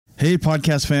Hey,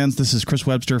 podcast fans, this is Chris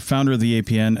Webster, founder of the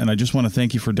APN, and I just want to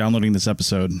thank you for downloading this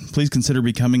episode. Please consider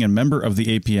becoming a member of the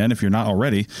APN if you're not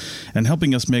already, and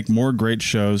helping us make more great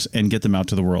shows and get them out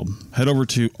to the world. Head over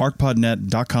to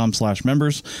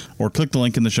arcpodnet.com/members or click the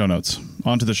link in the show notes.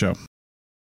 On to the show.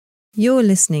 You're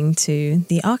listening to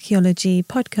the Archaeology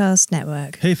Podcast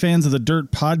Network. Hey, fans of the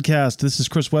Dirt Podcast. This is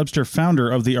Chris Webster,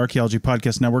 founder of the Archaeology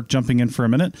Podcast Network, jumping in for a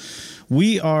minute.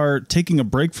 We are taking a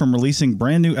break from releasing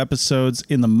brand new episodes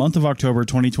in the month of October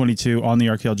 2022 on the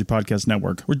Archaeology Podcast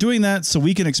Network. We're doing that so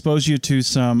we can expose you to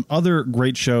some other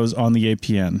great shows on the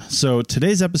APN. So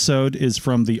today's episode is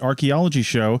from the Archaeology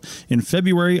show in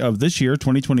February of this year,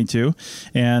 2022.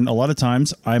 And a lot of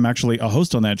times I'm actually a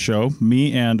host on that show.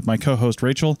 Me and my co-host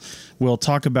Rachel will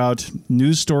talk about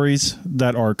news stories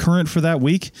that are current for that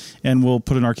week, and we'll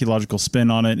put an archaeological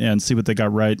spin on it and see what they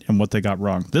got right and what they got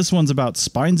wrong. This one's about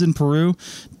spines in Peru,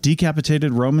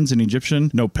 decapitated Romans and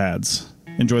Egyptian notepads.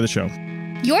 Enjoy the show.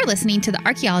 You're listening to the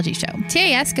Archaeology Show.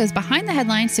 TAS goes behind the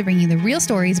headlines to bring you the real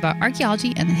stories about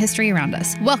archaeology and the history around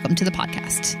us. Welcome to the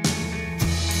podcast.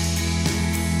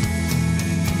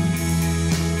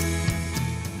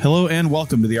 Hello and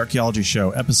welcome to the Archaeology Show,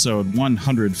 episode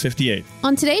 158.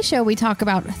 On today's show, we talk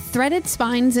about threaded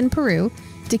spines in Peru,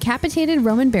 decapitated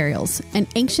Roman burials, and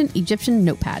ancient Egyptian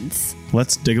notepads.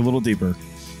 Let's dig a little deeper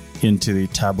into the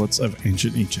tablets of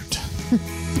ancient Egypt.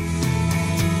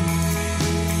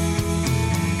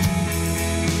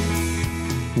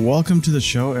 Welcome to the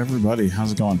show, everybody.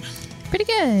 How's it going? Pretty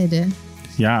good.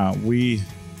 Yeah, we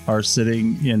are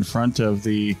sitting in front of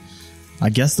the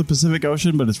Pacific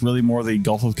Ocean, but it's really more the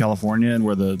Gulf of California and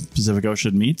where the Pacific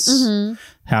Ocean meets,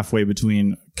 halfway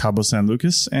between Cabo San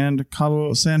Lucas and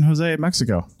Cabo San Jose,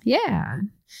 Mexico. Yeah.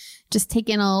 Just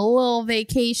taking a little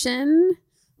vacation,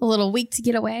 a little week to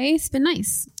get away. It's been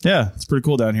nice. Yeah, it's pretty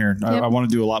cool down here. Yep. I want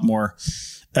to do a lot more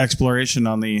exploration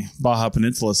on the Baja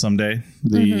Peninsula someday.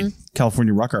 The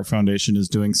California Rock Art Foundation is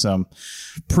doing some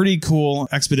pretty cool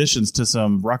expeditions to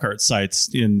some rock art sites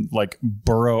in like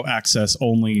burrow access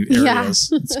only areas.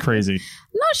 Yeah. It's crazy. I'm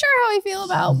not sure how I feel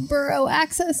about burrow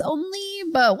access only,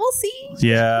 but we'll see.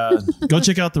 Yeah. Go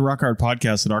check out the Rock Art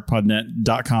Podcast at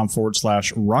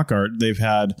arcpodnet.com/rockart. They've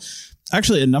had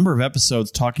actually a number of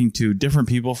episodes talking to different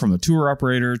people, from the tour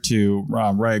operator to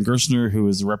Ryan Gerstner, who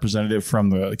is a representative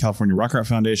from the California Rock Art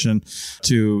Foundation,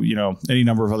 to, any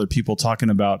number of other people talking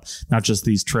about not just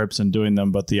these trips and doing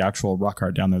them, but the actual rock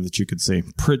art down there that you could see.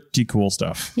 Pretty cool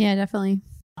stuff. Yeah, definitely.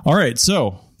 All right.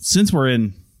 So since we're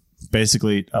in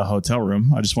basically a hotel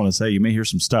room, I just want to say you may hear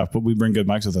some stuff, but we bring good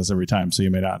mics with us every time, so you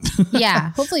may not.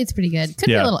 Yeah, hopefully it's pretty good. Could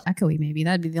be a little echoey, maybe.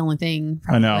 That'd be the only thing,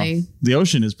 probably. I know. The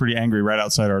ocean is pretty angry right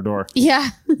outside our door.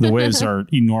 Yeah. The waves are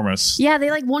enormous. Yeah,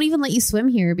 they won't even let you swim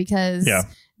here because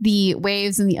the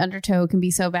waves and the undertow can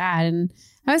be so bad. And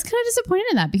I was kind of disappointed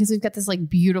in that because we've got this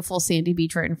beautiful sandy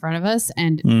beach right in front of us,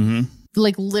 and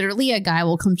literally a guy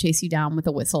will come chase you down with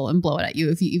a whistle and blow it at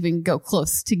you if you even go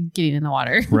close to getting in the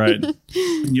water. Right.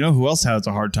 You know who else has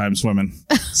a hard time swimming?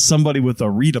 Somebody with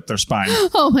a reed up their spine.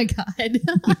 Oh my God.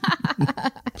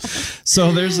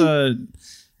 So there's a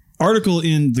article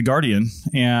in The Guardian,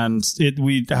 and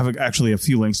we have actually a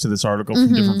few links to this article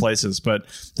from different places, but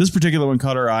this particular one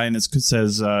caught our eye, and it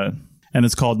says, and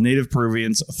it's called "Native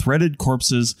Peruvians Threaded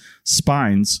Corpses'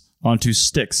 Spines Onto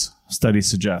Sticks, Study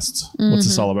Suggests." What's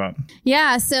this all about?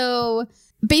 Yeah, so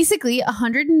basically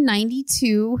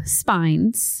 192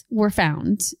 spines were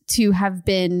found to have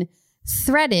been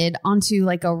threaded onto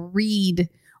a reed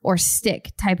or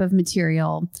stick type of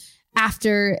material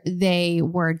after they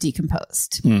were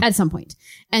decomposed at some point.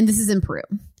 And this is in Peru.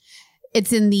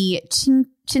 It's in the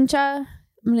Chincha.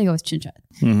 I'm going to go with Chincha.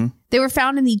 They were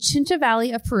found in the Chincha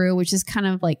Valley of Peru, which is kind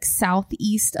of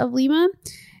southeast of Lima.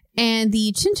 And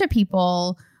the Chincha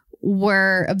people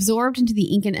were absorbed into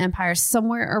the Incan Empire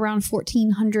somewhere around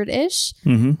 1400-ish.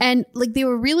 And they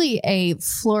were really a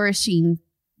flourishing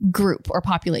group or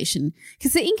population,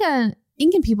 because the Incan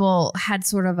people had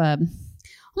sort of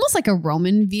almost like a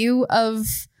Roman view of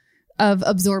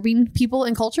absorbing people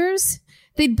and cultures.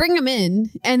 They'd bring them in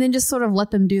and then just sort of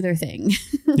let them do their thing.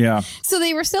 Yeah. So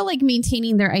they were still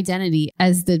maintaining their identity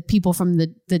as the people from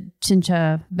the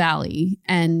Chincha Valley.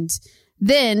 And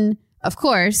then, of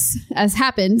course, as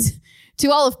happened to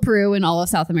all of Peru and all of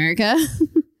South America,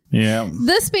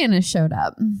 the Spanish showed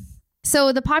up.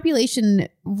 So the population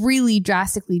really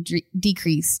drastically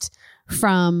decreased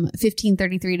from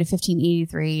 1533 to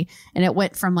 1583. And it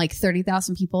went from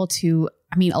 30,000 people to,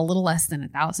 a little less than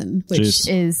 1,000, which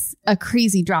is a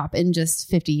crazy drop in just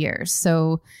 50 years.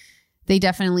 So they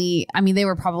definitely, they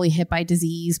were probably hit by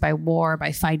disease, by war,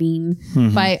 by fighting,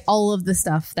 by all of the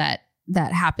stuff that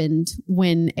happened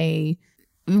when a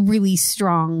really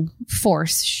strong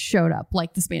force showed up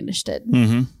like the Spanish did.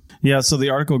 Mm-hmm. Yeah, so the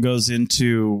article goes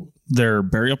into their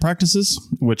burial practices,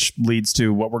 which leads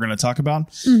to what we're going to talk about.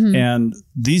 Mm-hmm. And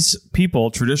these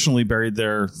people traditionally buried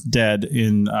their dead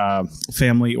in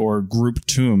family or group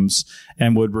tombs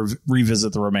and would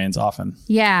revisit the remains often.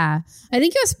 Yeah, I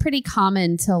think it was pretty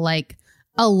common to like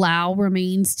allow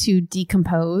remains to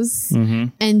decompose mm-hmm.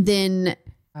 and then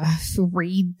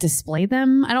re-display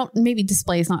them. Maybe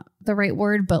display is not the right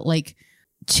word, but like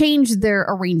change their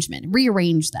arrangement,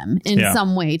 rearrange them in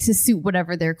some way to suit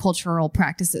whatever their cultural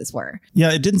practices were.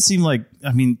 Yeah, it didn't seem like,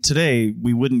 I mean, today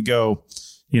we wouldn't go,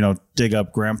 dig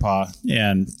up grandpa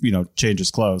and, change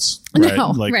his clothes. Right?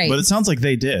 No, right. But it sounds like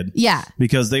they did. Yeah.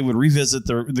 Because they would revisit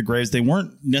the graves. They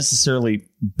weren't necessarily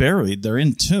buried. They're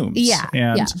in tombs. Yeah.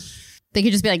 And they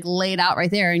could just be like laid out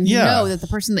right there. And you know that the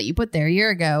person that you put there a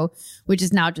year ago, which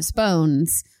is now just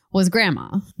bones, was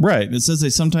grandma. Right. It says they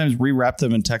sometimes rewrapped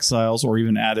them in textiles or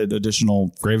even added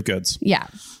additional grave goods. Yeah.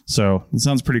 So it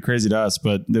sounds pretty crazy to us,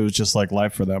 but it was just like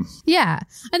life for them. Yeah.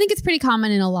 I think it's pretty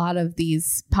common in a lot of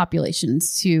these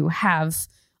populations to have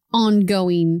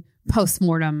ongoing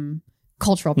postmortem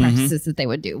cultural practices that they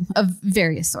would do of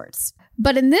various sorts.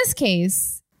 But in this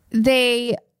case,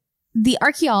 the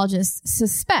archaeologists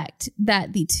suspect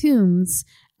that the tombs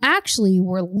actually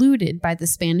were looted by the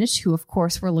Spanish, who of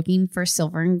course were looking for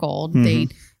silver and gold. Mm-hmm. They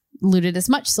looted as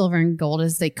much silver and gold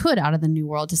as they could out of the New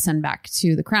World to send back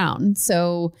to the crown.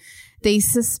 So they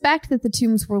suspect that the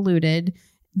tombs were looted.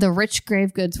 The rich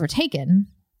grave goods were taken.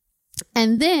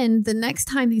 And then the next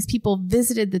time these people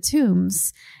visited the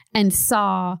tombs and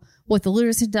saw what the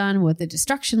looters had done, what the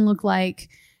destruction looked like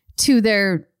to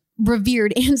their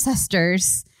revered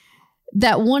ancestors,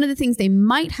 that one of the things they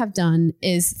might have done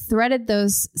is threaded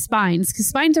those spines, because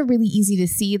spines are really easy to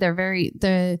see. They're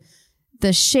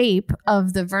the shape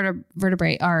of the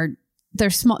vertebrae they're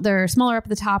smaller up at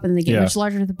the top and they get much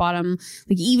larger at the bottom.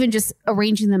 Like even just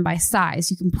arranging them by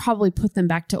size, you can probably put them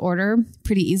back to order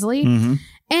pretty easily. Mm-hmm.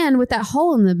 And with that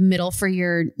hole in the middle for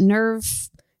your nerve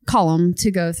column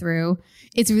to go through,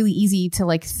 it's really easy to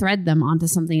like thread them onto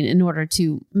something in order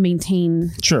to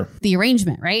maintain the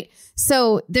arrangement, right?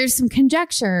 So there's some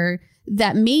conjecture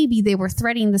that maybe they were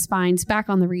threading the spines back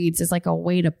on the reeds as like a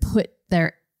way to put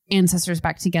their ancestors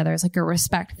back together as like a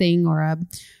respect thing or a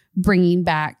bringing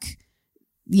back,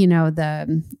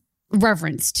 the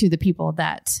reverence to the people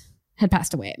that had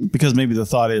passed away. Because maybe the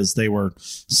thought is they were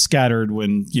scattered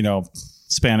when,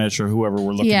 Spanish or whoever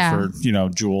were looking for,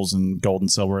 jewels and gold and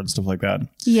silver and stuff like that.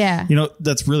 Yeah.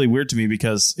 That's really weird to me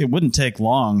because it wouldn't take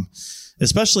long,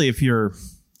 especially if you're,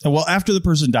 after the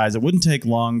person dies, it wouldn't take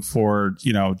long for,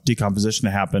 decomposition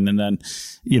to happen. And then,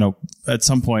 at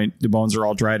some point the bones are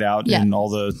all dried out and all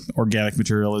the organic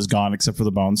material is gone except for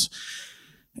the bones.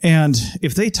 And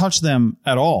if they touch them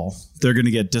at all, they're going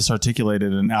to get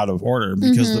disarticulated and out of order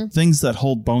because the things that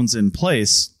hold bones in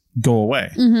place go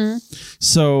away. Mm-hmm.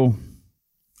 So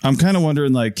I'm kind of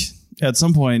wondering, like, at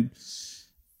some point,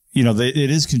 it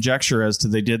is conjecture as to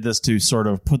they did this to sort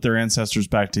of put their ancestors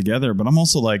back together. But I'm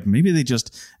also like, maybe they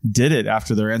just did it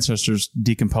after their ancestors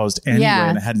decomposed anyway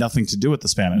and it had nothing to do with the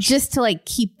Spanish. Just to like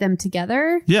keep them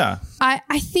together. Yeah.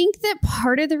 I think that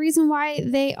part of the reason why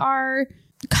they are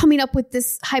coming up with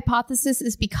this hypothesis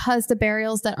is because the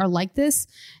burials that are like this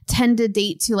tend to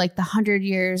date to like the 100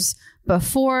 years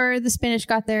before the Spanish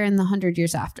got there and the 100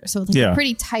 years after. So it's like a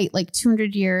pretty tight, like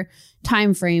 200-year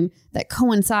time frame that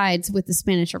coincides with the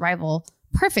Spanish arrival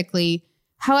perfectly.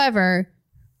 However,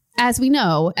 as we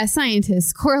know, as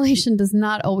scientists, correlation does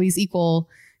not always equal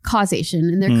causation.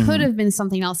 And there could have been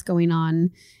something else going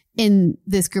on in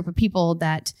this group of people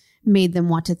that made them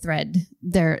want to thread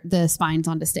the spines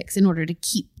onto sticks in order to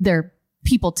keep their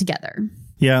people together.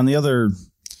 Yeah, and the other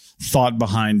thought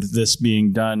behind this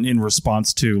being done in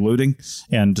response to looting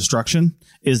and destruction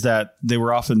is that they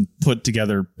were often put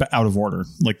together out of order,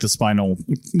 like the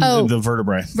the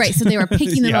vertebrae. Right, so they were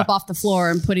picking them up off the floor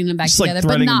and putting them back together, like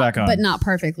threading them back on. But not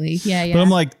perfectly. Yeah. But I'm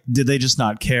like, did they just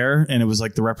not care? And it was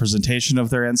like the representation of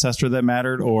their ancestor that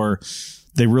mattered, or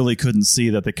they really couldn't see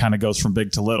that it kind of goes from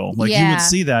big to little. Like you would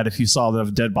see that if you saw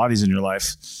the dead bodies in your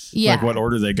life, like what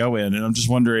order they go in. And I'm just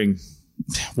wondering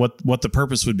what the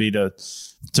purpose would be to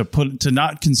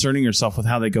not concerning yourself with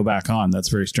how they go back on. That's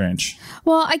very strange.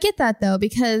 Well, I get that though,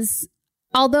 because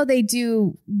although they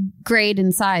do grade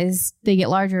in size, they get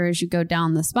larger as you go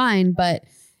down the spine, but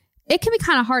it can be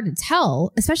kind of hard to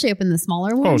tell, especially up in the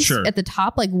smaller ones. Oh, sure. At the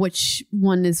top, like which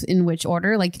one is in which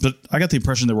order. Like, but I got the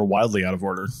impression they were wildly out of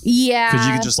order. Yeah. Because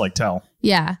you could just like tell.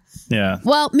 Yeah. Yeah.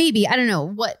 Well, maybe. I don't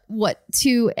know. What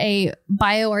to a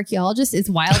bioarchaeologist is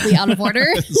wildly out of order.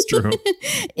 It's true.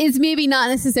 Is maybe not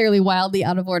necessarily wildly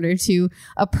out of order to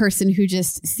a person who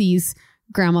just sees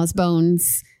grandma's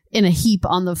bones in a heap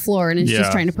on the floor and is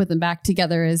just trying to put them back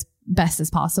together as best as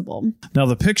possible. Now,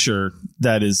 the picture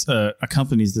that is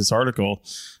accompanies this article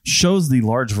shows the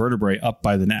large vertebrae up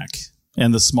by the neck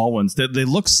and the small ones. They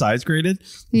look size graded,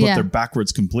 but they're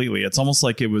backwards completely. It's almost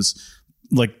like it was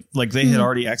like they had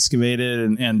already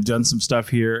excavated and done some stuff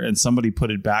here, and somebody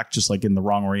put it back just like in the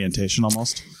wrong orientation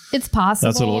almost. It's possible.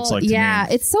 That's what it looks like to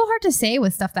me. It's so hard to say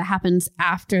with stuff that happens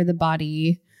after the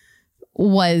body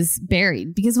was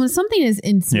buried, because when something is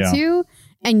in situ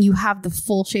and you have the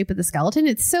full shape of the skeleton,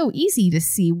 it's so easy to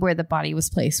see where the body was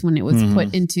placed when it was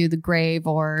put into the grave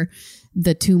or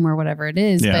the tomb or whatever it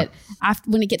is. But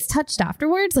when it gets touched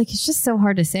afterwards, like it's just so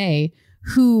hard to say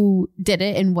who did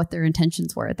it and what their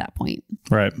intentions were at that point.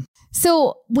 Right.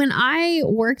 So when I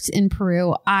worked in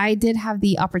Peru, I did have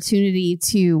the opportunity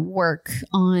to work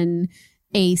on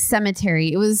a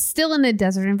cemetery. It was still in a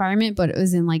desert environment, but it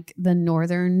was in like the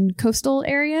northern coastal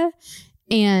area.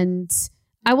 And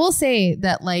I will say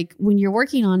that like when you're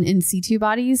working on in situ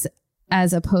bodies,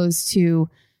 as opposed to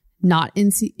not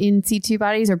in situ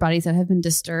bodies or bodies that have been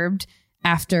disturbed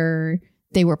after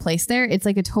they were placed there, it's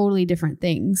like a totally different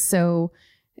thing. So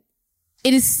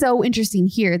it is so interesting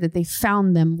here that they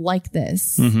found them like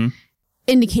this,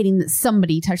 indicating that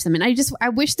somebody touched them. And I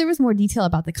wish there was more detail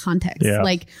about the context. Yeah.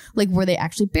 Like were they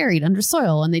actually buried under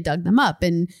soil and they dug them up?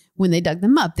 And when they dug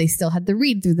them up, they still had the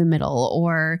reed through the middle,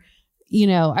 or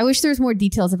I wish there was more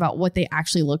details about what they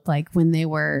actually looked like when they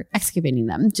were excavating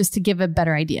them, just to give a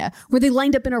better idea. Were they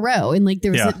lined up in a row and like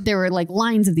there were like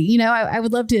lines of the, I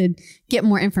would love to get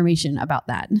more information about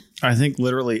that. I think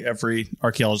literally every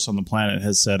archaeologist on the planet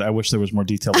has said, I wish there was more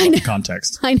detail about the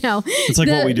context. I know. It's like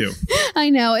what we do. I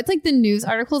know. It's like the news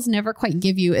articles never quite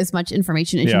give you as much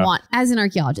information as you want as an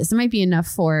archaeologist. It might be enough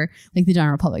for like the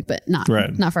general public, but not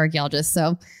for archaeologists.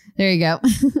 So there you go.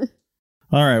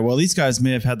 All right. Well, these guys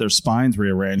may have had their spines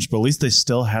rearranged, but at least they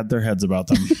still had their heads about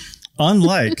them.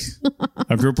 Unlike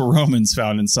a group of Romans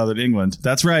found in southern England.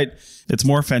 That's right. It's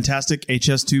more fantastic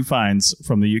HS2 finds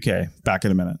from the UK. Back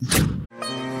in a minute.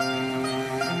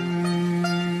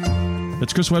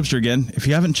 It's Chris Webster again. If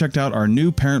you haven't checked out our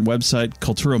new parent website,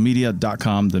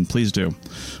 kulturomedia.com, then please do.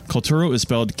 Kulturo is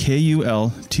spelled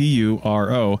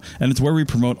Kulturo, and it's where we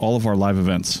promote all of our live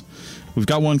events. We've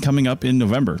got one coming up in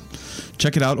November.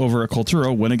 Check it out over at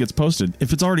Kulturo when it gets posted.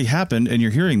 If it's already happened and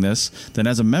you're hearing this, then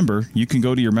as a member, you can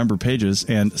go to your member pages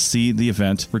and see the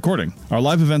event recording. Our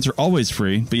live events are always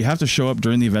free, but you have to show up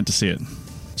during the event to see it.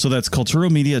 So that's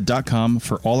kulturomedia.com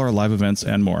for all our live events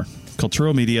and more.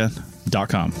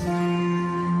 kulturomedia.com.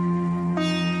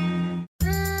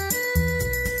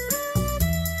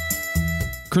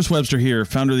 Chris Webster here,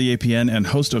 founder of the APN and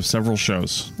host of several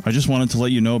shows. I just wanted to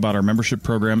let you know about our membership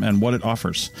program and what it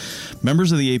offers.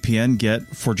 Members of the APN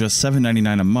get, for just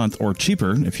 $7.99 a month, or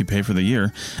cheaper if you pay for the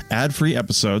year, ad-free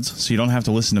episodes so you don't have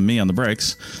to listen to me on the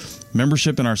breaks,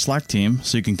 membership in our Slack team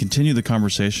so you can continue the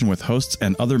conversation with hosts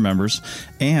and other members,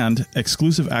 and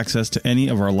exclusive access to any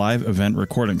of our live event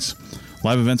recordings.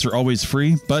 Live events are always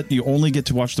free, but you only get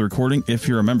to watch the recording if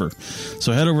you're a member.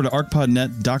 So head over to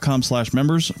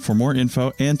arcpodnet.com/members for more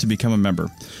info and to become a member.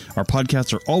 Our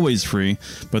podcasts are always free,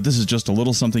 but this is just a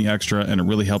little something extra and it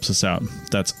really helps us out.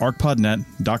 That's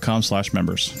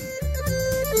arcpodnet.com/members.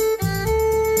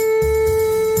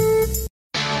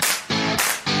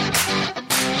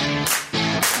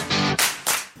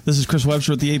 This is Chris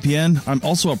Webster at the APN. I'm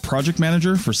also a project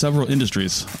manager for several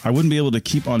industries. I wouldn't be able to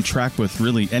keep on track with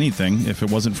really anything if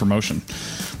it wasn't for Motion.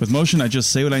 With Motion, I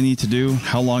just say what I need to do,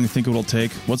 how long I think it will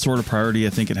take, what sort of priority I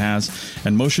think it has,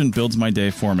 and Motion builds my day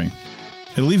for me.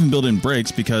 It'll even build in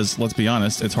breaks because, let's be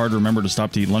honest, it's hard to remember to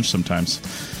stop to eat lunch sometimes.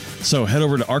 So head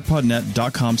over to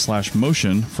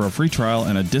arcpodnet.com/motion for a free trial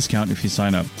and a discount if you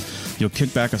sign up. You'll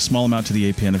kick back a small amount to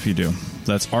the APN if you do.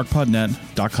 That's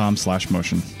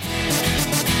arcpodnet.com/motion.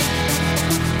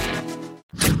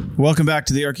 Welcome back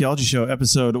to the Archaeology Show,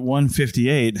 episode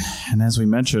 158. And as we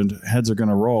mentioned, heads are going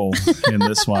to roll in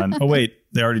this one. Oh, wait,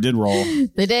 they already did roll.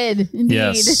 They did, indeed.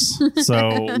 Yes.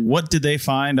 So what did they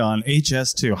find on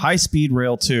HS2? High Speed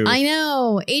Rail 2. I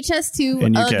know. HS2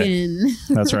 in UK. again.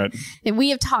 That's right. And we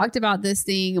have talked about this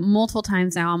thing multiple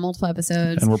times now on multiple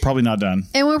episodes. And we're probably not done.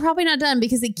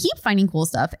 Because they keep finding cool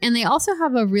stuff. And they also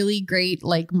have a really great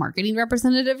like marketing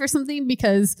representative or something,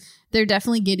 because they're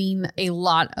definitely getting a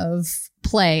lot of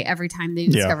play every time they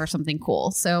discover something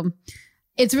cool. So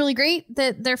it's really great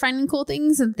that they're finding cool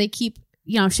things and they keep,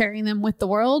 sharing them with the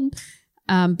world.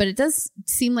 But it does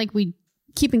seem like we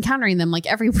keep encountering them like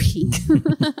every week.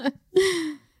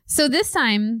 So this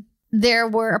time there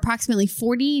were approximately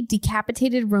 40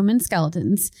 decapitated Roman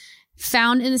skeletons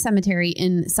found in a cemetery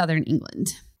in southern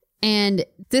England. And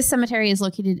this cemetery is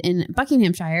located in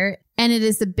Buckinghamshire, and it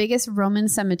is the biggest Roman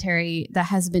cemetery that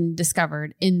has been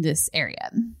discovered in this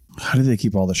area. How do they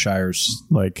keep all the shires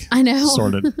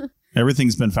sorted?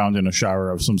 Everything's been found in a shire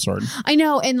of some sort. I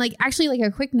know. And actually a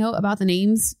quick note about the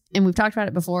names, and we've talked about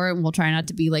it before, and we'll try not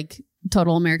to be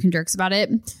total American jerks about it.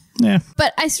 Yeah.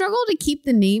 But I struggle to keep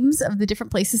the names of the different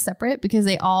places separate because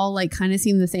they all kind of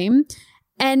seem the same.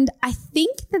 And I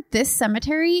think that this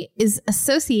cemetery is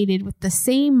associated with the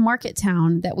same market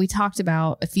town that we talked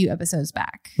about a few episodes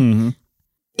back. Mm-hmm.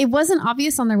 It wasn't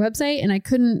obvious on their website, and I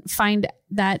couldn't find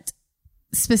that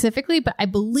specifically, but I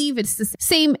believe it's the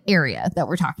same area that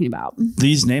we're talking about.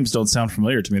 These names don't sound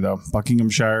familiar to me, though.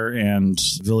 Buckinghamshire and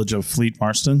village of Fleet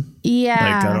Marston.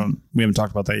 Yeah. We haven't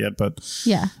talked about that yet, but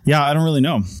yeah, I don't really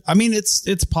know. I mean,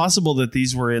 it's possible that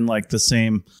these were in the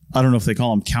same, I don't know if they call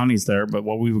them counties there, but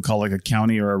what we would call a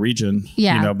county or a region,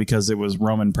 because it was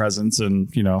Roman presence and,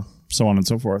 so on and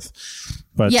so forth.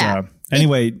 But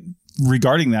anyway,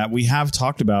 regarding that, we have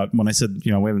talked about, when I said,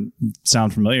 we haven't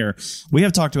sound familiar, we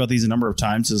have talked about these a number of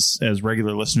times as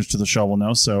regular listeners to the show will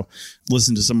know. So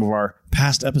listen to some of our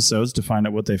past episodes to find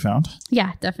out what they found.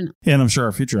 Yeah, definitely. And I'm sure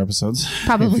our future episodes.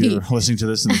 Probably. If you're listening to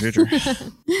this in the future.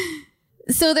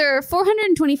 So there are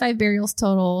 425 burials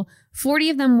total.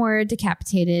 40 of them were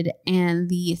decapitated. And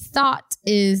the thought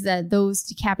is that those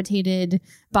decapitated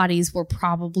bodies were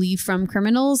probably from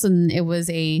criminals, and it was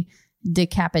a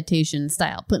decapitation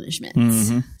style punishment.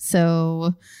 Mm-hmm.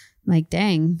 So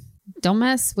dang, don't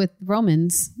mess with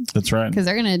Romans. That's right, because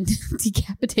they're gonna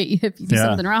decapitate you if you do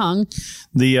something wrong.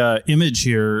 The image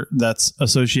here that's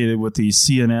associated with the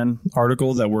CNN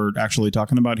article that we're actually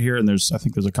talking about here, and I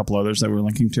think there's a couple others that we're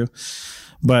linking to,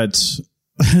 but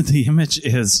the image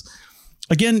is,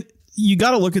 again, you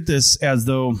got to look at this as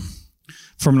though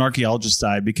from an archaeologist's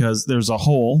side, because there's a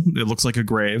hole, it looks like a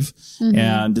grave,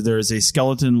 and there's a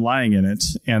skeleton lying in it,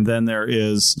 and then there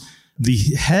is the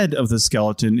head of the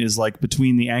skeleton is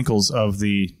between the ankles of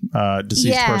the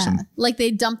deceased person. They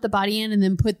dumped the body in and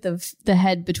then put the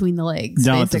head between the legs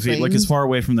down basically. At the feet, as far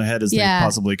away from the head as they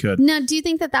possibly could. Now, do you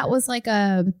think that was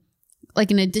an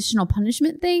additional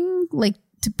punishment thing,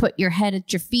 to put your head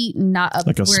at your feet and not up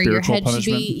where your head punishment?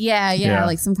 should be?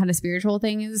 Yeah, some kind of spiritual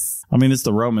thing is. I mean, it's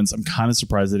the Romans. I'm kind of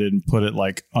surprised they didn't put it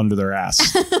under their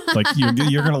ass.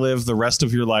 You're going to live the rest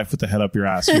of your life with the head up your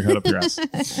ass. Your head up your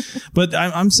ass. But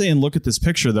I'm saying, look at this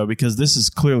picture though, because this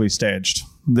is clearly staged.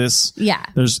 There's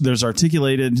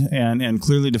articulated and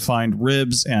clearly defined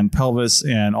ribs and pelvis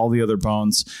and all the other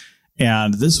bones.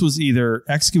 And this was either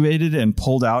excavated and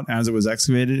pulled out as it was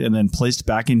excavated and then placed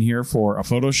back in here for a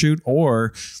photo shoot,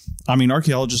 or,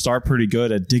 archaeologists are pretty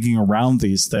good at digging around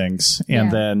these things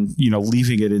and then,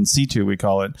 leaving it in situ, we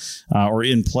call it, or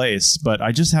in place. But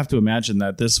I just have to imagine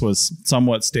that this was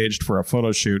somewhat staged for a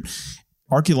photo shoot.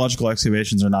 Archaeological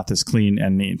excavations are not this clean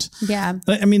and neat. Yeah.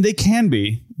 They can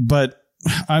be, but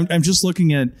I'm just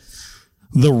looking at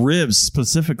the ribs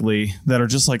specifically that are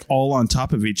just all on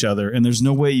top of each other. And there's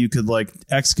no way you could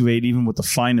excavate even with the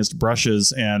finest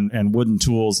brushes and wooden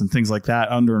tools and things like that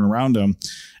under and around them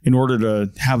in order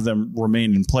to have them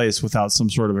remain in place without some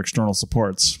sort of external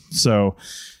supports. So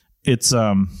it's, but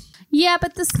the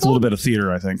skull, it's a little bit of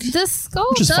theater, I think. The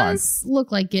skull does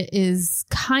look like it is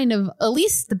kind of, at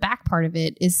least the back part of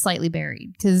it is slightly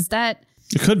buried, because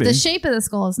it could be. The shape of the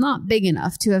skull is not big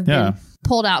enough to have been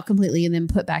pulled out completely and then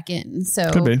put back in. So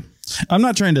could be. I'm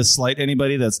not trying to slight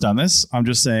anybody that's done this. I'm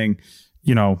just saying,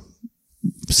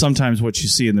 sometimes what you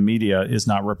see in the media is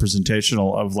not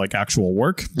representational of actual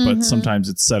work, but sometimes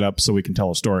it's set up so we can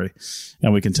tell a story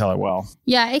and we can tell it well.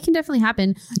 Yeah, it can definitely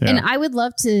happen. Yeah. And I would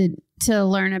love to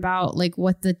learn about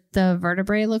what the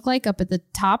vertebrae look like up at the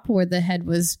top where the head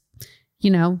was,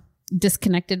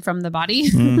 disconnected from the body,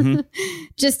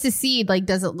 just to see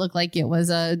does it look like it was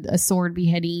a sword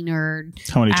beheading or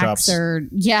how many axe chops, or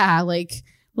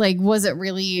was it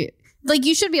really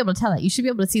you should be able to tell that. You should be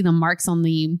able to see the marks on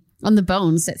the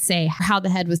bones that say how the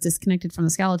head was disconnected from the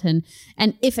skeleton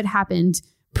and if it happened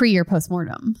pre or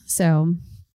post-mortem. So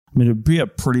it'd be a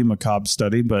pretty macabre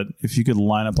study, but if you could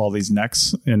line up all these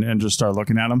necks and just start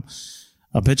looking at them,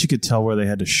 I bet you could tell where they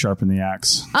had to sharpen the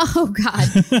axe. Oh, God.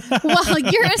 Well,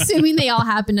 you're assuming they all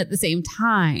happened at the same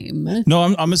time.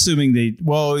 No, I'm assuming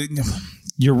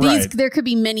You're right. There could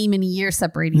be many, many years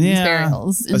separating these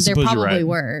burials. And there probably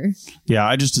were. Yeah,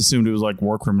 I just assumed it was like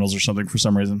war criminals or something for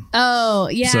some reason. Oh,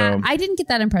 yeah. So, I didn't get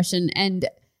that impression. And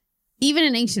even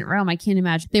in ancient Rome, I can't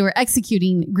imagine they were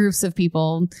executing groups of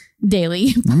people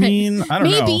daily. I mean, I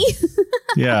don't know. Maybe.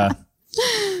 Yeah.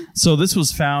 So this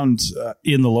was found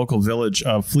in the local village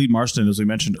of Fleet Marston, as we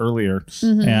mentioned earlier.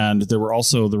 Mm-hmm. And there were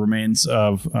also the remains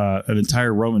of an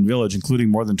entire Roman village, including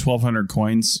more than 1,200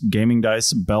 coins, gaming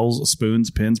dice, bells, spoons,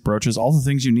 pins, brooches, all the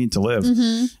things you need to live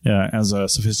as a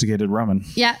sophisticated Roman.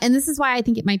 Yeah. And this is why I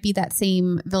think it might be that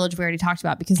same village we already talked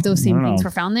about, because those same things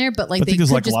were found there. But like they could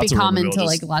just be common to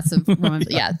like lots of Roman.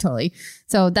 Yeah, totally.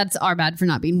 So that's our bad for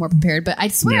not being more prepared. But I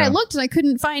swear I looked and I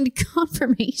couldn't find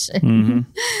confirmation. Mm-hmm.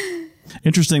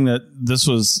 Interesting that this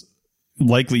was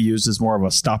likely used as more of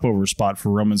a stopover spot for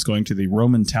Romans going to the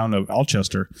Roman town of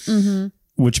Alcester,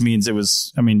 which means it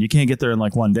was, I mean, you can't get there in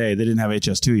like one day. They didn't have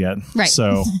HS2 yet. Right.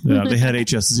 So they had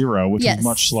HS0, which was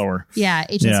much slower. Yeah.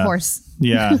 HS horse.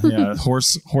 Yeah.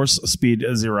 Horse speed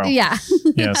 0. Yeah.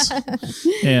 Yes.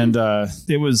 And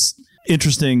it was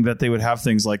interesting that they would have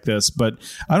things like this, but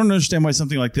I don't understand why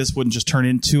something like this wouldn't just turn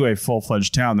into a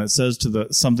full-fledged town that says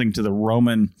something to the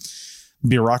Roman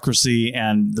bureaucracy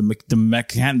and the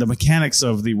mechanics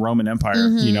of the Roman Empire.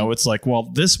 You know, it's like,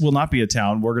 well, this will not be a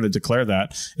town. We're going to declare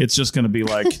that. It's just going to be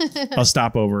like a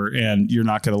stopover and you're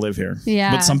not going to live here.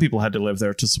 Yeah. But some people had to live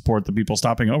there to support the people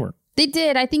stopping over. They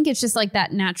did. I think it's just like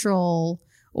that natural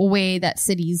way that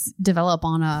cities develop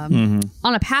on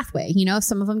a pathway. You know,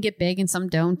 some of them get big and some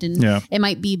don't, and it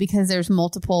might be because there's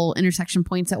multiple intersection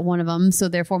points at one of them, so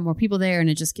therefore more people there and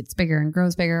it just gets bigger and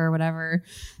grows bigger or whatever.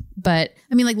 But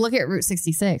I mean, like, look at Route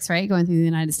 66, right, going through the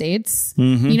United States.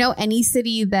 You know, any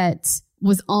city that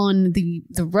was on the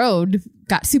road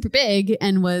got super big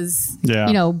and was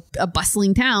you know, a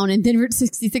bustling town, and then Route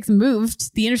 66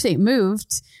 the interstate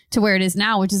moved to where it is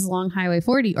now, which is along Highway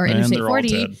 40 or Interstate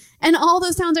 40, and all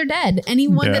those towns are dead.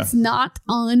 Anyone that's not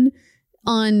on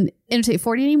Interstate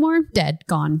 40 anymore, dead,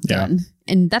 gone, done.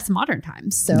 And that's modern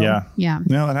times. So yeah,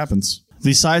 that happens.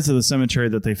 The size of the cemetery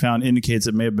that they found indicates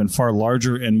it may have been far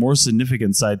larger and more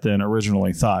significant site than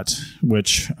originally thought,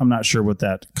 which I'm not sure what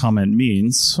that comment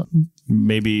means.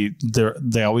 Maybe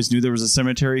they always knew there was a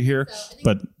cemetery here,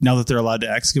 but now that they're allowed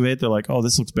to excavate, they're like, oh,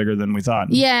 this looks bigger than we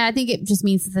thought. Yeah, I think it just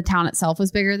means that the town itself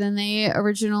was bigger than they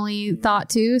originally thought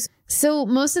too. So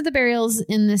most of the burials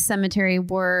in this cemetery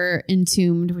were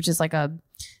entombed, which is like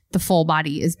the full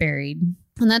body is buried.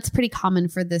 And that's pretty common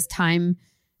for this time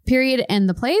period and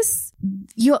the place.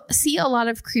 You'll see a lot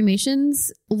of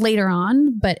cremations later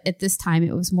on, but at this time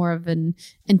it was more of an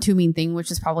entombing thing, which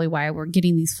is probably why we're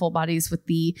getting these full bodies with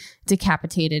the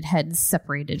decapitated heads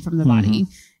separated from the body.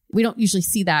 We don't usually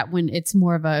see that when it's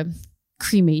more of a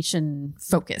cremation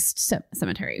focused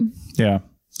cemetery. Yeah.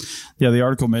 The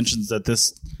article mentions that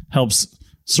this helps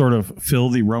sort of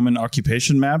fill the Roman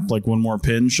occupation map, like one more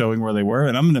pin showing where they were.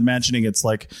 And I'm imagining it's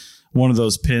like one of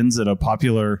those pins at a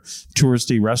popular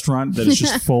touristy restaurant that is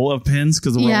just full of pins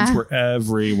because the Romans were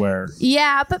everywhere.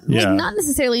 Yeah, but like not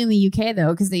necessarily in the UK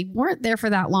though, because they weren't there for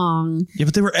that long. Yeah,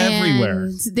 but they were everywhere.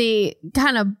 And they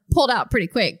kind of pulled out pretty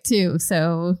quick too.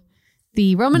 So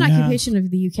the Roman occupation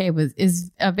of the UK is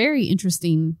a very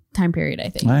interesting time period, I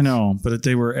think. I know, but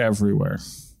they were everywhere.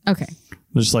 Okay.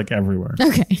 Just like everywhere.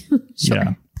 Okay. Sure.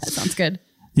 Yeah. That sounds good.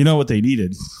 You know what they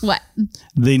needed? What?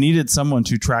 They needed someone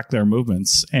to track their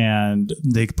movements, and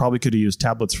they probably could have used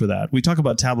tablets for that. We talk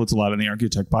about tablets a lot in the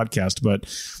Archaeotech podcast,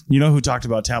 but you know who talked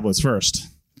about tablets first?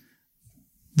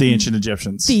 The ancient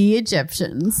Egyptians. The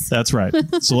Egyptians. That's right.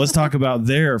 So let's talk about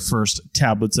their first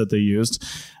tablets that they used,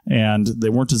 and they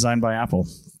weren't designed by Apple.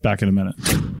 Back in a minute.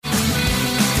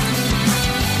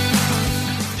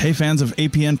 Hey fans of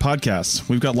APN podcasts,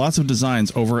 we've got lots of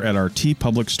designs over at our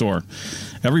TeePublic store.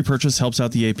 Every purchase helps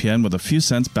out the APN with a few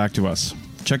cents back to us.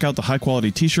 Check out the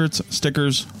high-quality t-shirts,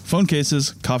 stickers, phone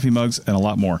cases, coffee mugs, and a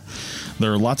lot more.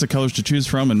 There are lots of colors to choose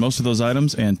from in most of those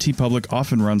items, and TeePublic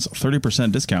often runs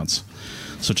 30% discounts.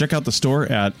 So check out the store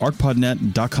at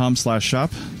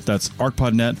arcpodnet.com/shop. That's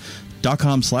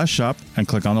arcpodnet.com/shop, and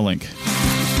click on the link.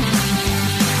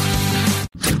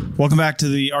 Welcome back to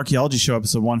the Archaeology Show,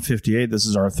 episode 158. This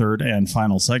is our third and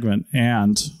final segment,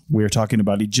 and we are talking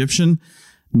about Egyptian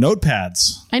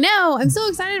notepads. I know. I'm so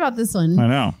excited about this one. I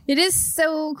know. It is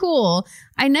so cool.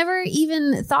 I never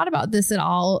even thought about this at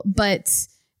all, but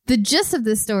the gist of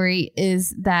this story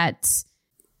is that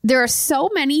there are so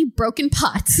many broken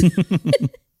pots in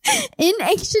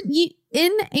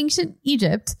ancient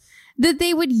Egypt that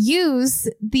they would use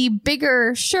the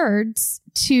bigger sherds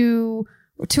to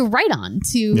write on,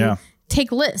 to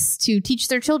take lists, to teach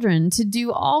their children, to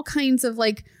do all kinds of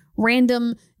like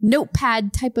random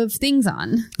notepad type of things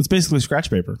on. It's basically scratch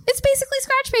paper. It's basically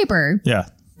scratch paper. Yeah.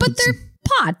 But they're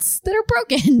pots that are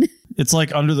broken. It's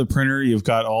like under the printer, you've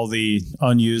got all the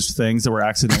unused things that were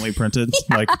accidentally printed.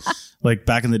 Yeah. Like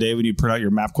back in the day when you print out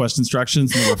your MapQuest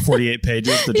instructions and there were 48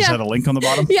 pages that just had a link on the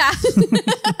bottom. Yeah.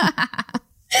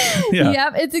 Yeah.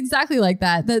 Yep. It's exactly like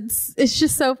that. It's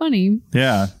just so funny.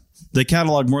 Yeah. They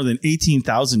cataloged more than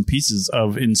 18,000 pieces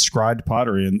of inscribed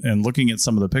pottery, and looking at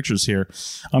some of the pictures here,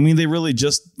 I mean, they really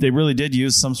did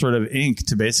use some sort of ink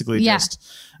to basically just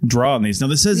draw on these. Now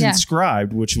this says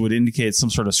inscribed, which would indicate some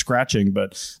sort of scratching,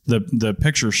 but the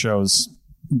picture shows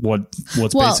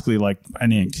what's basically like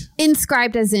an ink.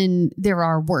 Inscribed as in there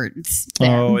are words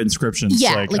there. Oh, inscriptions.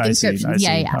 Yeah, like inscriptions. I see.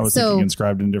 Yeah. I was thinking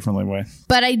inscribed in a different way.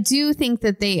 But I do think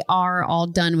that they are all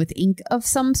done with ink of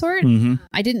some sort. Mm-hmm.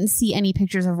 I didn't see any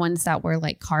pictures of ones that were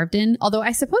like carved in, although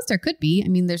I suppose there could be. I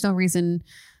mean, there's no reason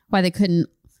why they couldn't.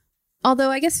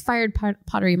 Although I guess fired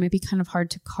pottery might be kind of hard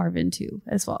to carve into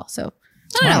as well. So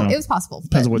I don't know. It was possible.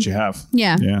 Depends on what you have.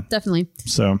 Yeah, definitely.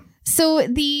 So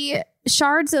the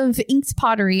shards of inked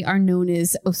pottery are known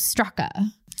as ostraca.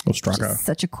 Ostraca.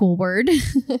 Such a cool word.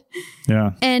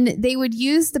 Yeah. And they would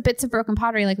use the bits of broken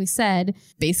pottery, like we said,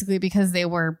 basically because they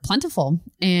were plentiful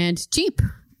and cheap.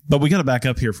 But we got to back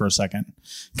up here for a second,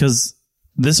 because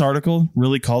this article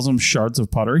really calls them shards of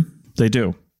pottery. They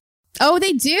do. Oh,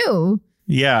 they do.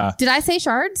 Yeah. Did I say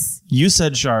shards? You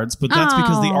said shards, but that's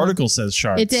because the article says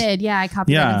shards. It did. Yeah, I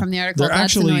copied it from the article.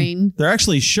 That's annoying. They're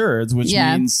actually shards, which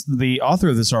means the author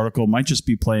of this article might just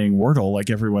be playing Wordle like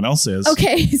everyone else is.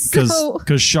 Okay, so...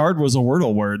 Because shard was a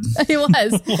Wordle word. It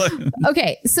was.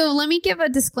 Okay, so let me give a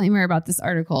disclaimer about this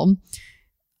article.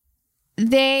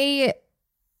 They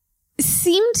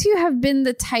seem to have been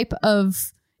the type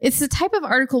of... It's the type of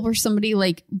article where somebody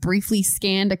like briefly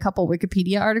scanned a couple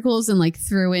Wikipedia articles and like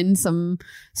threw in some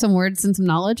words and some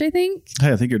knowledge, I think.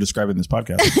 Hey, I think you're describing this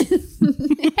podcast.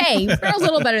 Hey, we're a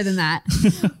little better than that.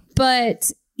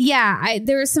 But yeah,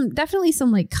 there was definitely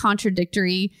some like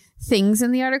contradictory things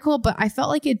in the article, but I felt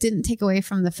like it didn't take away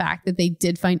from the fact that they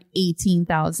did find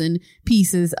 18,000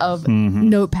 pieces of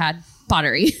notepad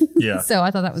pottery. Yeah. So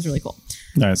I thought that was really cool.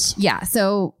 Nice. Yeah.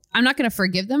 So I'm not going to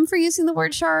forgive them for using the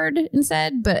word shard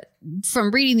instead, but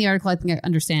from reading the article, I think I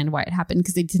understand why it happened,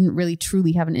 because they didn't really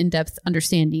truly have an in-depth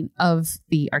understanding of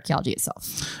the archaeology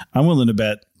itself. I'm willing to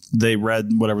bet they read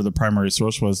whatever the primary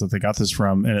source was that they got this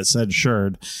from, and it said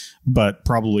shard, but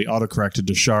probably autocorrected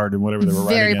to shard and whatever they were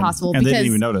writing. Very possible. And they didn't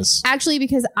even notice. Actually,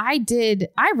 because I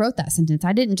wrote that sentence.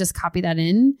 I didn't just copy that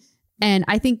in. And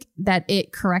I think that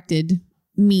it corrected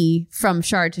me from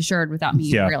shard to shard without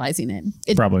me realizing it.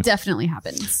 It probably definitely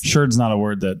happens. Shard's not a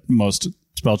word that most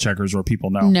spell checkers or people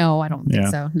know. No, I don't think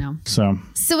so. No.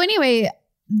 So anyway,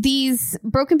 these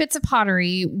broken bits of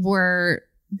pottery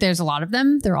there's a lot of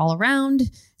them. They're all around.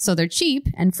 So they're cheap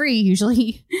and free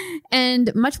usually,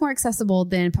 and much more accessible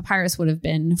than papyrus would have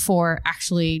been for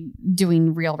actually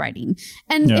doing real writing.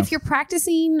 And if you're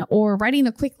practicing or writing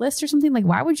a quick list or something, like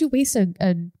why would you waste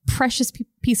a precious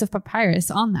piece of papyrus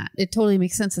on that? It totally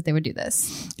makes sense that they would do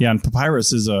this. Yeah, and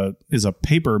papyrus is a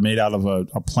paper made out of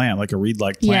a plant, like a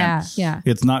reed-like plant. Yeah.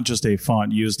 It's not just a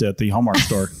font used at the Hallmark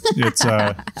store. It's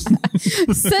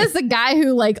says the guy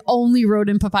who like only wrote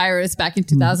in papyrus back in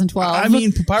 2012. I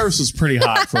mean, papyrus was pretty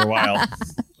hot for a while.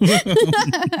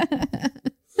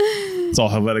 It's all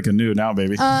Helvetica new now,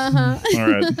 baby. All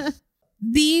right.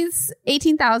 These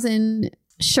 18,000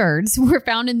 shards were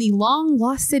found in the long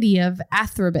lost city of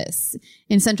Athribis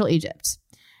in Central Egypt.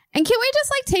 And can we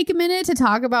just like take a minute to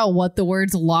talk about what the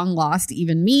words long lost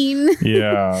even mean?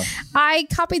 Yeah. I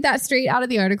copied that straight out of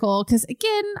the article because,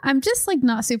 again, I'm just like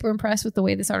not super impressed with the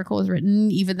way this article is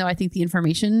written, even though I think the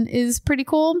information is pretty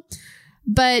cool.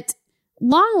 But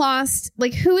long lost,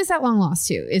 like who is that long lost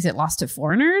to? Is it lost to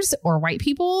foreigners or white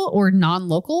people or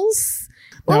non-locals?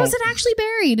 Or was it actually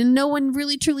buried and no one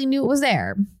really truly knew it was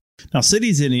there? Now,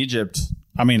 cities in Egypt,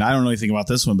 I mean, I don't know anything about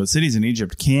this one, but cities in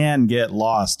Egypt can get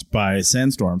lost by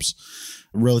sandstorms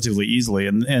relatively easily.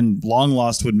 And long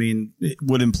lost would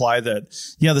imply that,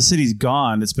 the city's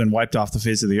gone. It's been wiped off the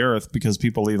face of the earth because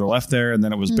people either left there and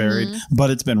then it was buried,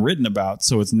 but it's been written about.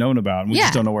 So it's known about. And we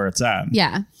just don't know where it's at.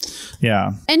 Yeah.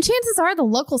 Yeah. And chances are the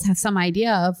locals have some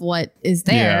idea of what is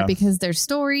there because there's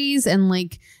stories and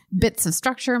like bits of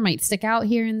structure might stick out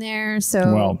here and there.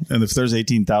 So, and if there's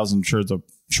 18,000 shards of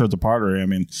pottery, I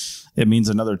mean, it means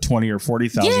another 20 or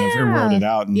 40,000 if you wrote it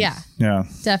out. And,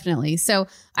 definitely. So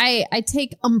I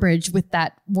take umbrage with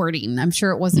that wording. I'm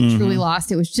sure it wasn't truly lost.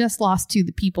 It was just lost to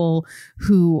the people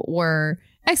who were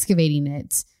excavating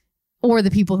it. or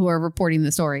the people who are reporting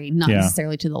the story, not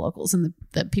necessarily to the locals and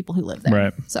the people who live there.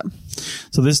 Right.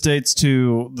 So this dates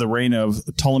to the reign of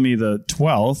Ptolemy the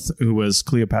 12th, who was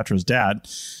Cleopatra's dad.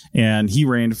 And he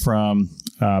reigned from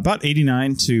about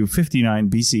 89 to 59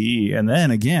 BCE, and then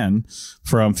again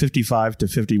from 55 to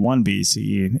 51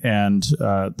 BCE. And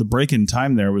the break in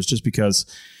time there was just because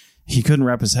he couldn't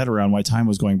wrap his head around why time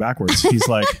was going backwards. He's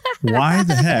like, why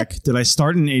the heck did I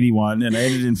start in 81 and I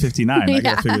ended in 59? I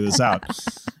got to figure this out.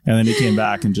 And then he came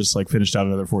back and just like finished out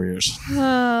another 4 years.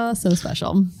 Oh, so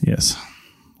special. Yes.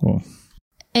 Well.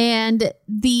 And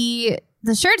the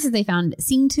shards that they found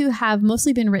seem to have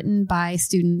mostly been written by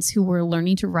students who were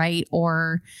learning to write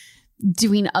or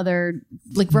doing other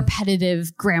like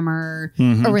repetitive grammar,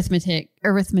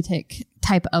 arithmetic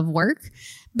type of work.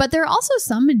 But there are also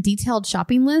some detailed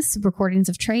shopping lists, recordings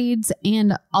of trades,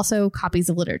 and also copies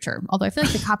of literature. Although I feel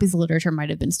like the copies of literature might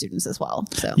have been students as well.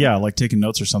 So yeah, like taking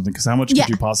notes or something. Because how much could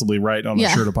you possibly write on a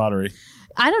shirt of pottery?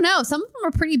 I don't know. Some of them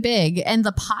are pretty big. And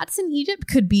the pots in Egypt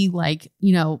could be like,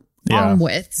 arm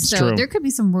width. So there could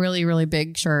be some really, really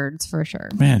big shards for sure.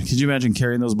 Man, could you imagine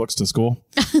carrying those books to school?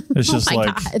 It's just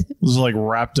like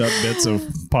wrapped up bits of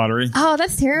pottery. Oh,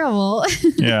 that's terrible.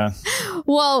 Yeah.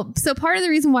 Well, so part of the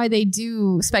reason why they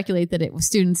do speculate that it was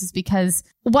students is because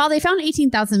while they found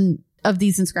 18,000 of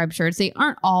these inscribed shards, they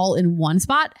aren't all in one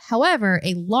spot. However,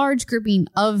 a large grouping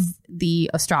of the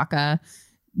ostraka,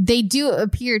 they do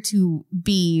appear to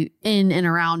be in and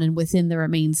around and within the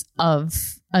remains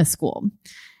of a school.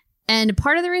 And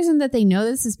part of the reason that they know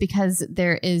this is because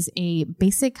there is a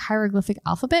basic hieroglyphic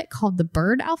alphabet called the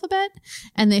bird alphabet.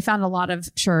 And they found a lot of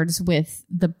shards with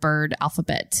the bird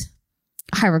alphabet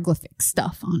hieroglyphic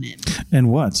stuff on it. And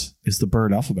what is the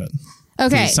bird alphabet?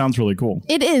 Okay. It sounds really cool.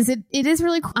 It is. It is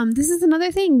really cool. This is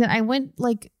another thing that I went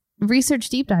research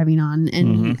deep diving on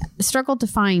and struggled to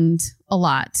find a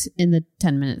lot in the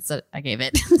 10 minutes that I gave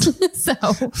it. So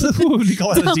would you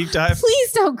call it a deep dive?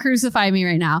 Please don't crucify me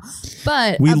right now.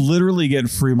 But we literally get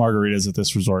free margaritas at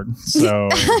this resort. So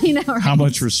I know, right? How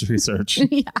much research?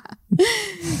 Yeah.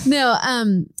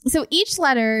 No. So each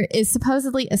letter is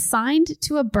supposedly assigned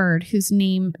to a bird whose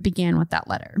name began with that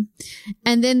letter.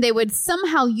 And then they would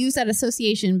somehow use that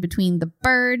association between the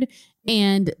bird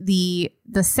and the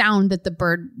sound that the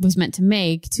bird was meant to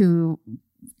make to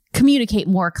communicate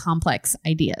more complex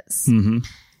ideas.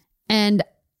 And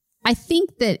I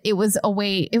think that it was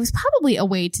probably a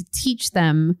way to teach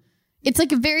them. It's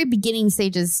like a very beginning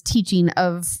stages teaching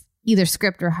of either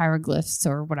script or hieroglyphs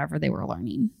or whatever they were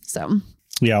learning. So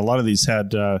yeah, a lot of these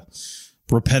had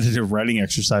repetitive writing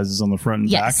excercises on the front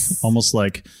and back, almost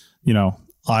like,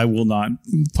 I will not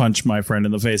punch my friend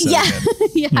in the face.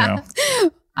 Yeah.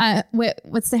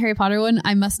 What's the Harry Potter one?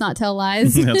 I must not tell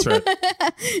lies. That's right.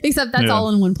 Except that's all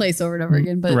in one place over and over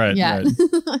again. But right.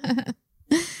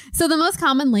 So the most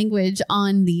common language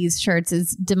on these shirts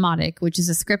is Demotic, which is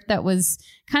a script that was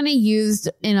kind of used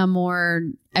in a more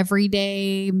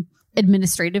everyday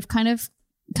administrative kind of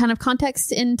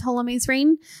context in Ptolemy's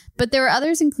reign. But there were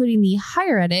others, including the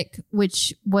Hieratic,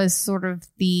 which was sort of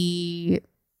the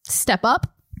step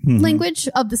up language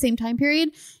of the same time period,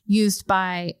 used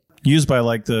by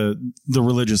like the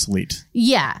religious elite.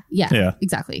 Yeah,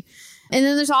 exactly. And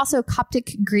then there's also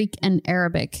Coptic, Greek, and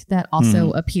Arabic that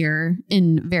also appear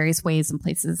in various ways and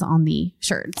places on the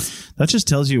shards. That just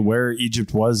tells you where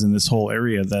Egypt was in this whole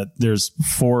area, that there's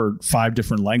 4 or 5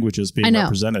 different languages being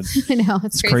represented. I know.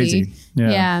 It's crazy.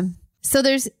 Yeah. So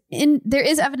there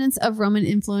is evidence of Roman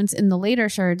influence in the later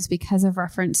shards because of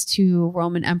reference to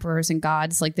Roman emperors and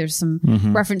gods. Like there's some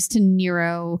reference to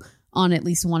Nero on at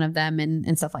least one of them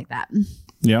and stuff like that.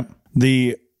 Yeah.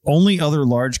 The only other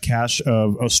large cache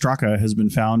of ostraka has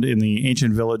been found in the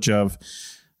ancient village of,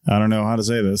 I don't know how to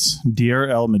say this, Deir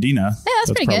el Medina. Yeah,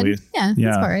 that's pretty good. Yeah,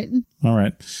 that's all right. All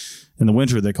right. In the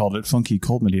winter, they called it Funky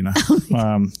Cold Medina.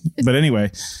 But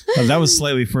anyway, that was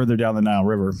slightly further down the Nile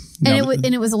River.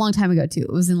 And it was a long time ago, too.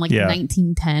 It was in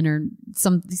 1910 or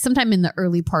sometime in the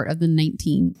early part of the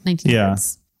 1900s. Yeah.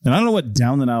 And I don't know what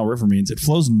down the Nile River means. It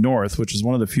flows north, which is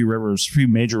one of the few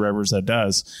major rivers that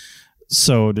does.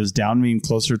 So does down mean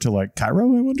closer to like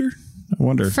Cairo, I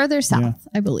wonder? Further south,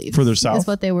 I believe. Further south? Is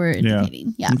what they were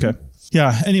indicating. Yeah. Okay.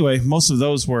 Yeah. Anyway, most of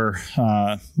those were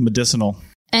medicinal.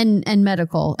 And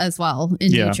medical as well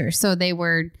in nature. So they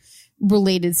were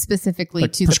related specifically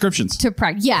to prescriptions. And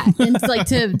like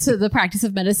to the practice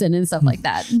of medicine and stuff like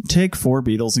that. Take 4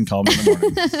 beetles and call me in the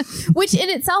morning. Which in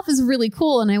itself is really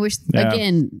cool. And I wish,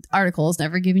 again, articles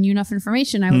never giving you enough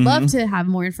information. I would love to have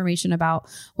more information about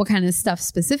what kind of stuff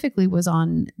specifically was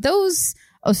on those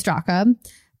ostraka,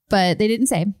 but they didn't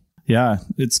say. Yeah,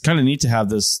 it's kind of neat to have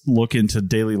this look into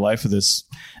daily life of this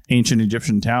ancient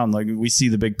Egyptian town. Like we see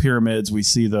the big pyramids, we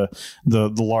see the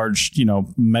large,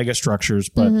 mega structures,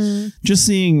 but just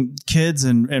seeing kids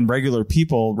and regular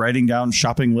people writing down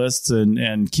shopping lists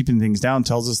and keeping things down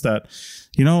tells us that,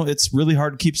 it's really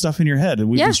hard to keep stuff in your head. And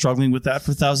we've been struggling with that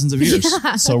for thousands of years.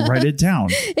 Yeah. So write it down.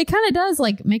 It kind of does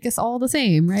make us all the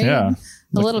same, right? Yeah.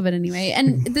 A little bit anyway.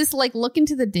 And this look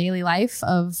into the daily life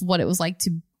of what it was like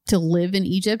to live in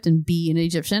Egypt and be an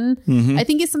Egyptian, I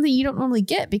think is something you don't normally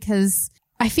get, because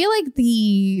I feel like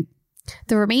the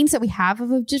remains that we have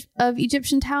of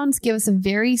Egyptian towns give us a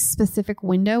very specific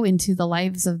window into the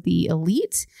lives of the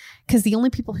elite, because the only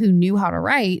people who knew how to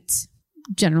write,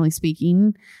 generally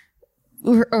speaking,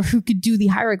 or who could do the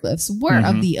hieroglyphs were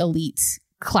of the elite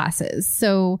classes.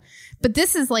 So, but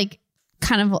this is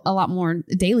kind of a lot more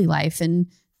daily life. And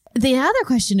the other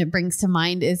question it brings to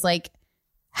mind is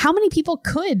how many people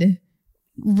could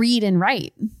read and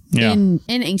write in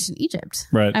ancient Egypt?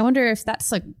 Right. I wonder if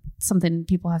that's something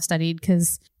people have studied,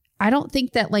 because I don't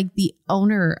think that the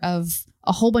owner of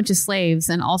a whole bunch of slaves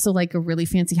and also a really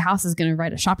fancy house is going to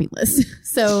write a shopping list.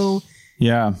 So,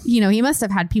 yeah, he must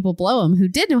have had people below him who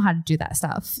did know how to do that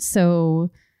stuff.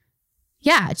 So,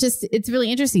 yeah, it's really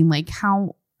interesting,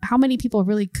 how many people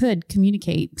really could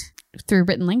communicate through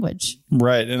written language.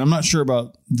 Right. And I'm not sure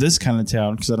about this kind of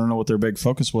town, because I don't know what their big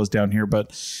focus was down here,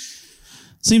 but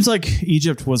seems like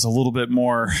Egypt was a little bit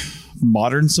more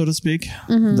modern, so to speak,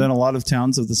 than a lot of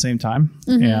towns of the same time,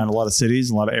 and a lot of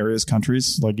cities, a lot of areas,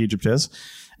 countries like Egypt is.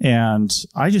 And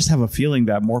I just have a feeling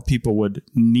that more people would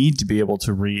need to be able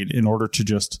to read in order to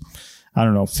just, I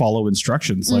don't know, follow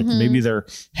instructions. Maybe they're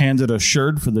handed a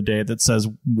sherd for the day that says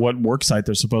what work site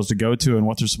they're supposed to go to and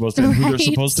what they're supposed to, and who they're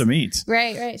supposed to meet.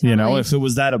 Right. Totally. If it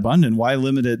was that abundant, why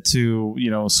limit it to,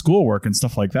 schoolwork and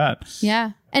stuff like that?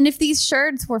 Yeah. And if these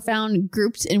sherds were found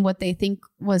grouped in what they think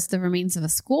was the remains of a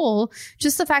school,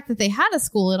 just the fact that they had a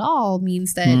school at all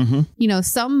means that,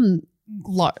 some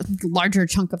larger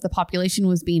chunk of the population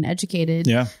was being educated,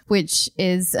 which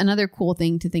is another cool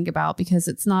thing to think about, because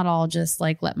it's not all just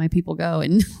let my people go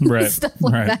and stuff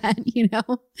like that,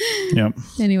 Yep.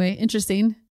 Anyway,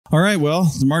 interesting. All right. Well,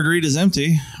 the margarita's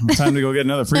empty. Time to go get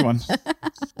another free one. Is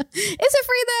it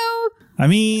free though? I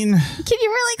mean, can you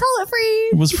really call it free?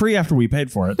 It was free after we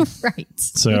paid for it. Right.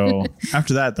 So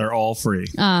after that, they're all free.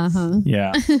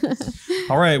 Yeah.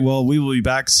 All right. Well, we will be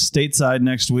back stateside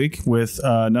next week with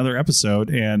another episode.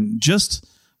 And just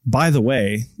by the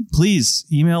way, please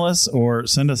email us or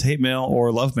send us hate mail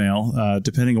or love mail,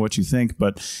 depending on what you think.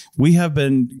 But we have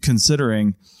been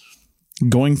considering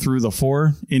going through the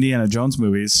 4 Indiana Jones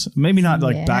movies, maybe not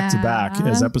back to back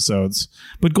as episodes,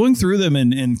 but going through them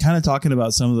and kind of talking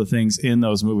about some of the things in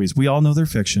those movies. We all know they're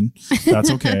fiction. That's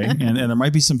okay. and there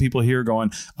might be some people here going,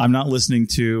 I'm not listening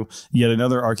to yet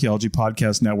another Archaeology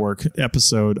Podcast Network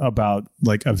episode about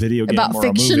a video game about or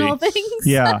fictional a movie. Things.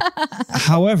 Yeah.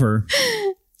 However,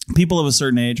 people of a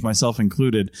certain age, myself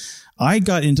included, I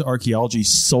got into archaeology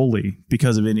solely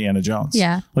because of Indiana Jones.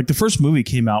 Yeah. The first movie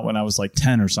came out when I was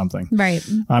 10 or something. Right.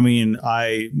 I mean,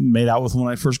 I made out with one of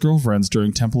my first girlfriends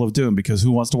during Temple of Doom, because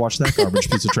who wants to watch that garbage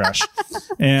piece of trash?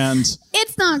 And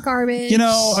it's not garbage.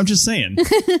 I'm just saying.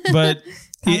 But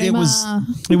it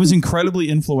was incredibly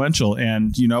influential.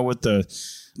 And, with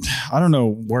I don't know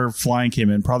where flying came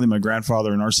in, probably my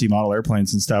grandfather and RC model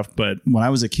airplanes and stuff. But when I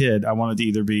was a kid, I wanted to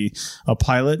either be a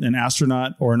pilot, an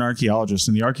astronaut, or an archaeologist.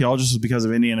 And the archaeologist was because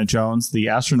of Indiana Jones. The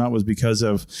astronaut was because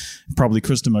of probably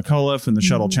Kristen McAuliffe and the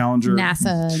Shuttle Challenger.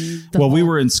 NASA. We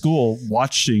were in school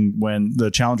watching when the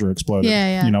Challenger exploded.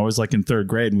 Yeah. It was in 3rd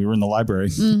grade and we were in the library.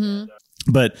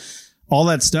 But all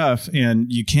that stuff,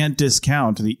 and you can't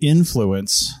discount the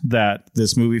influence that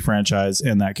this movie franchise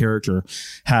and that character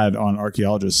had on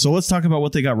archaeologists. So let's talk about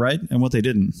what they got right and what they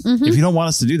didn't. If you don't want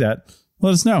us to do that,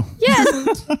 let us know. Yeah,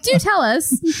 do tell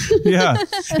us. Yeah.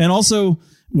 And also,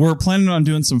 we're planning on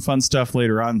doing some fun stuff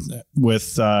later on with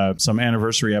some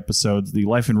anniversary episodes. The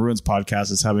Life in Ruins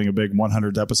podcast is having a big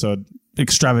 100th episode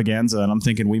extravaganza, and I'm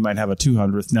thinking we might have a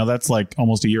 200th. Now, that's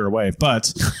almost a year away,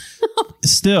 but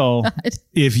still,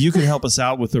 if you could help us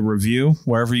out with a review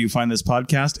wherever you find this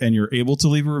podcast and you're able to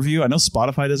leave a review. I know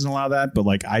Spotify doesn't allow that, but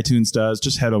iTunes does.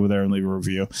 Just head over there and leave a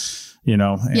review.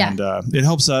 It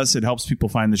helps us. It helps people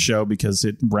find the show because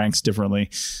it ranks differently.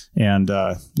 And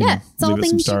it's all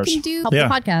things you can do. Help the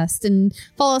podcast, and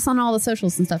follow us on all the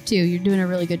socials and stuff too. You're doing a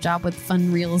really good job with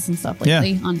fun reels and stuff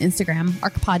lately on Instagram,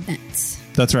 ArcPodNet.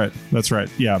 That's right.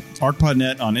 Yeah.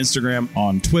 ArcPodNet on Instagram,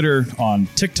 on Twitter, on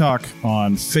TikTok,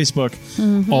 on Facebook,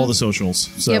 all the socials.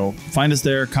 So find us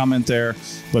there, comment there,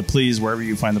 but please, wherever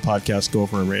you find the podcast, go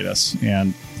over and rate us.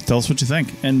 And Tell us what you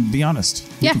think and be honest.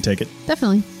 We can take it.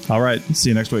 Definitely. All right. See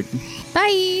you next week.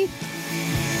 Bye.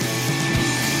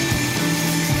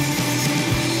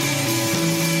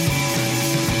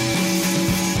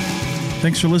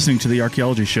 Thanks for listening to The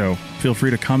Archaeology Show. Feel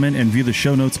free to comment and view the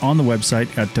show notes on the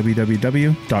website at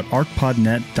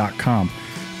www.arcpodnet.com.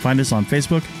 Find us on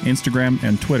Facebook, Instagram,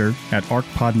 and Twitter at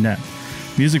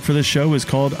ArcPodNet. Music for this show is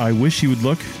called I Wish You Would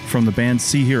Look from the band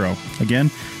Sea Hero. Again,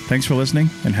 thanks for listening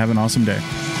and have an awesome day.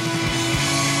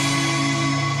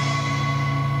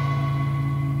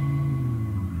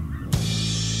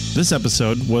 This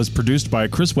episode was produced by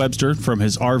Chris Webster from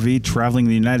his RV traveling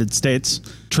the United States,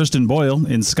 Tristan Boyle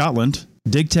in Scotland,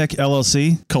 DigTech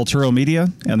LLC, Cultural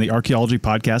Media, and the Archaeology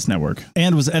Podcast Network,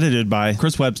 and was edited by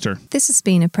Chris Webster. This has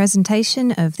been a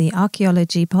presentation of the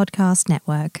Archaeology Podcast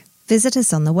Network. Visit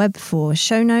us on the web for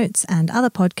show notes and other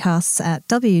podcasts at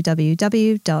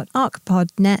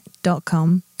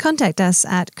www.arcpodnet.com. Contact us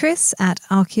at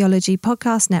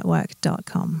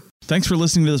chris@archaeologypodcastnetwork.com. Thanks for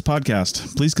listening to this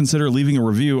podcast. Please consider leaving a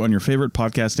review on your favorite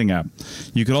podcasting app.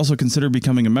 You could also consider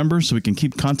becoming a member so we can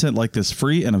keep content like this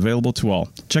free and available to all.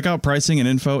 Check out pricing and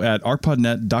info at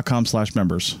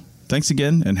arcpodnet.com/members. Thanks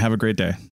again and have a great day.